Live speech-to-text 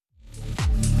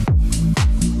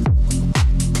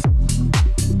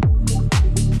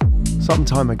Some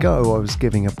time ago, I was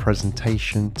giving a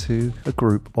presentation to a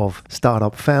group of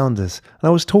startup founders, and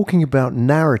I was talking about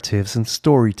narratives and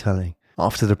storytelling.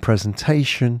 After the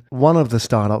presentation, one of the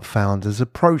startup founders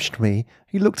approached me.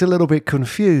 He looked a little bit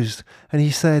confused, and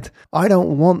he said, "I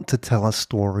don't want to tell a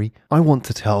story, I want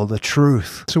to tell the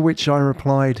truth." To which I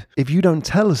replied, "If you don't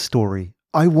tell a story,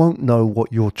 I won't know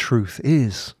what your truth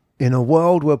is." In a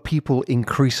world where people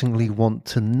increasingly want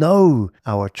to know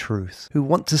our truth, who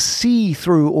want to see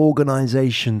through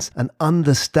organizations and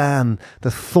understand the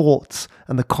thoughts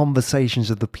and the conversations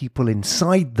of the people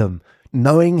inside them,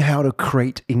 knowing how to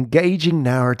create engaging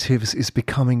narratives is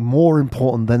becoming more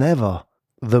important than ever.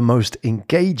 The most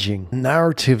engaging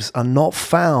narratives are not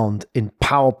found in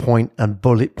PowerPoint and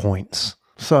bullet points.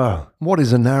 So, what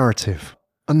is a narrative?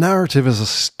 A narrative is a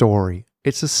story.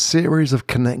 It's a series of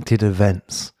connected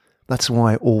events. That's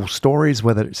why all stories,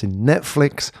 whether it's in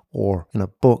Netflix or in a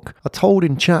book, are told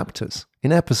in chapters,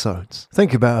 in episodes.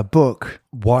 Think about a book.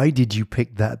 Why did you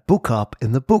pick that book up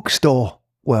in the bookstore?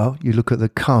 Well, you look at the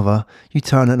cover, you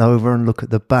turn it over and look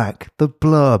at the back, the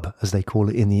blurb, as they call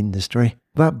it in the industry.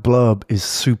 That blurb is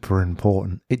super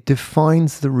important. It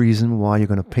defines the reason why you're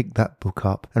going to pick that book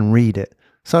up and read it.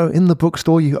 So in the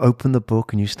bookstore, you open the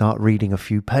book and you start reading a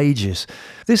few pages.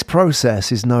 This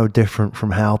process is no different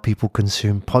from how people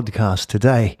consume podcasts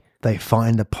today. They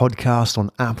find a podcast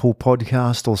on Apple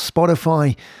Podcast or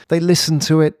Spotify, they listen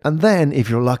to it, and then,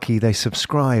 if you're lucky, they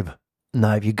subscribe.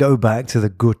 Now, if you go back to the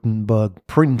Gutenberg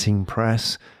printing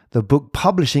press, the book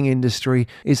publishing industry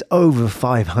is over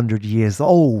 500 years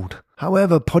old.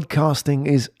 However, podcasting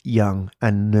is young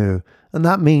and new, and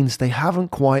that means they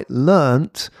haven't quite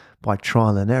learnt by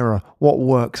trial and error what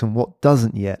works and what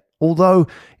doesn't yet. Although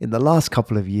in the last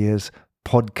couple of years,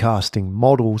 podcasting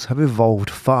models have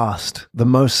evolved fast. The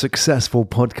most successful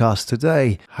podcasts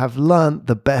today have learnt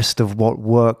the best of what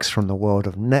works from the world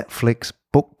of Netflix,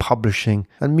 book publishing,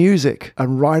 and music.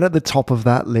 And right at the top of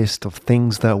that list of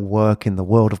things that work in the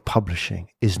world of publishing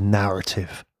is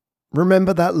narrative.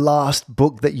 Remember that last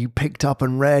book that you picked up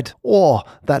and read, or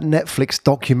that Netflix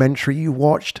documentary you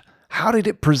watched? How did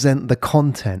it present the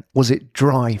content? Was it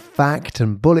dry fact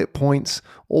and bullet points,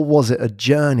 or was it a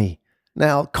journey?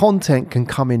 Now, content can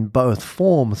come in both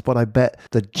forms, but I bet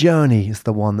the journey is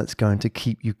the one that's going to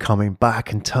keep you coming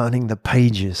back and turning the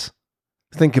pages.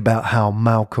 Think about how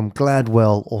Malcolm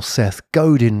Gladwell or Seth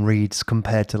Godin reads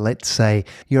compared to, let's say,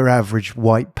 your average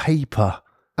white paper.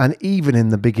 And even in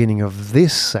the beginning of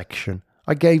this section,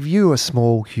 I gave you a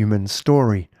small human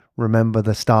story. Remember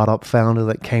the startup founder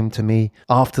that came to me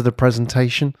after the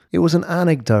presentation? It was an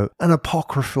anecdote, an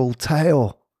apocryphal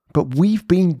tale. But we've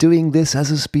been doing this as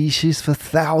a species for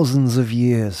thousands of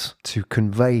years to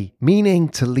convey meaning,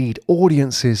 to lead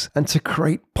audiences, and to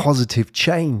create positive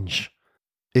change.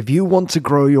 If you want to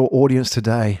grow your audience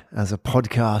today as a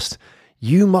podcast,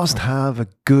 you must have a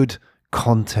good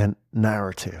content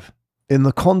narrative. In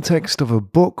the context of a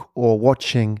book or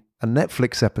watching a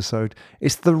Netflix episode,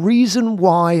 it's the reason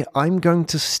why I'm going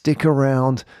to stick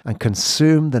around and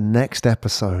consume the next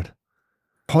episode.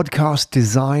 Podcasts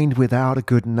designed without a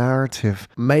good narrative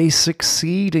may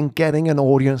succeed in getting an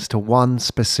audience to one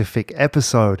specific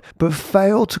episode, but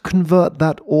fail to convert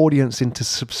that audience into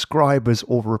subscribers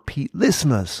or repeat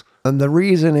listeners. And the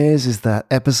reason is that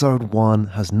episode 1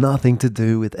 has nothing to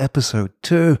do with episode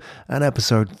 2 and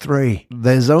episode 3.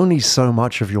 There's only so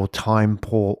much of your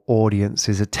time-poor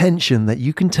audience's attention that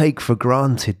you can take for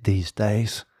granted these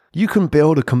days. You can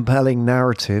build a compelling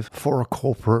narrative for a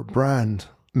corporate brand.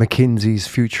 McKinsey's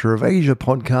Future of Asia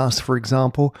podcast, for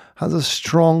example, has a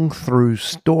strong through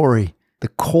story. The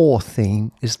core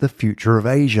theme is the future of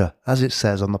Asia, as it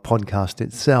says on the podcast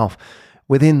itself.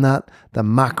 Within that, the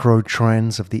macro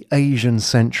trends of the Asian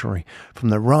century, from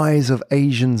the rise of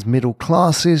Asians' middle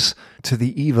classes to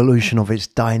the evolution of its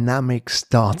dynamic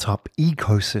startup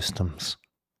ecosystems.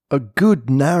 A good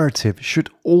narrative should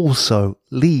also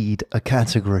lead a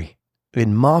category.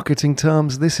 In marketing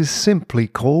terms, this is simply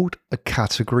called a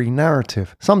category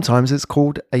narrative. Sometimes it's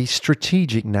called a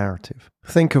strategic narrative.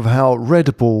 Think of how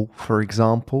Red Bull, for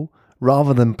example,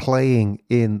 rather than playing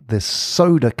in the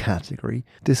soda category,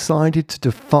 decided to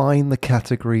define the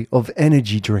category of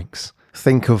energy drinks.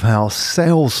 Think of how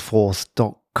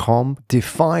Salesforce.com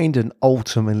defined and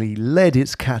ultimately led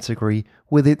its category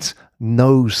with its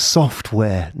no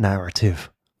software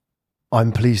narrative.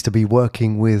 I'm pleased to be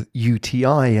working with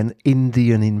UTI, an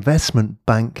Indian investment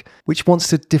bank, which wants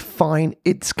to define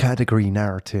its category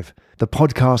narrative. The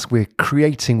podcast we're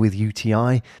creating with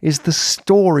UTI is the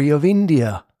story of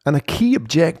India. And a key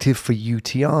objective for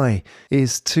UTI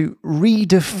is to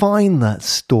redefine that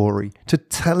story, to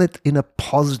tell it in a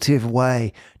positive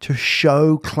way, to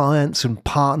show clients and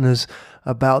partners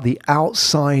about the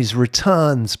outsized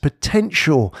returns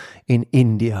potential in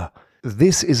India.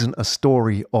 This isn't a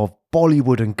story of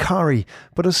Bollywood and curry,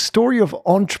 but a story of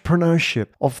entrepreneurship,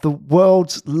 of the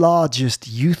world's largest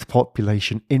youth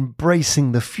population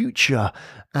embracing the future,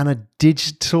 and a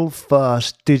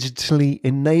digital-first, digitally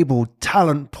enabled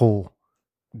talent pool.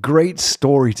 Great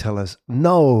storytellers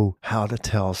know how to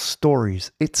tell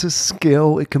stories. It's a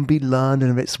skill, it can be learned,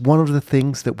 and it's one of the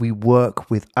things that we work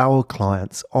with our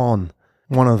clients on.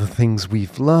 One of the things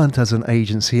we've learned as an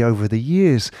agency over the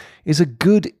years is a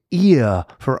good ear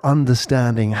for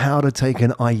understanding how to take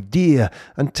an idea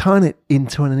and turn it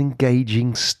into an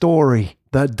engaging story.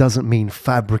 That doesn't mean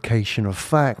fabrication of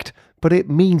fact, but it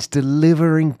means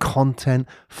delivering content,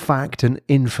 fact, and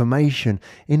information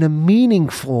in a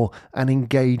meaningful and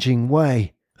engaging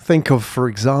way. Think of, for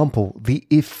example, the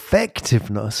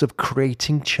effectiveness of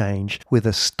creating change with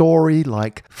a story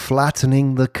like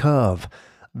Flattening the Curve.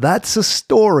 That's a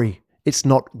story. It's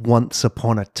not once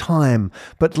upon a time,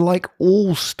 but like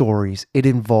all stories, it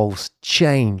involves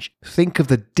change. Think of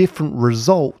the different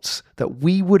results that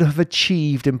we would have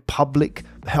achieved in public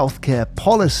healthcare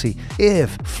policy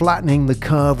if Flattening the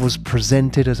Curve was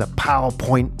presented as a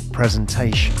PowerPoint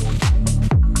presentation.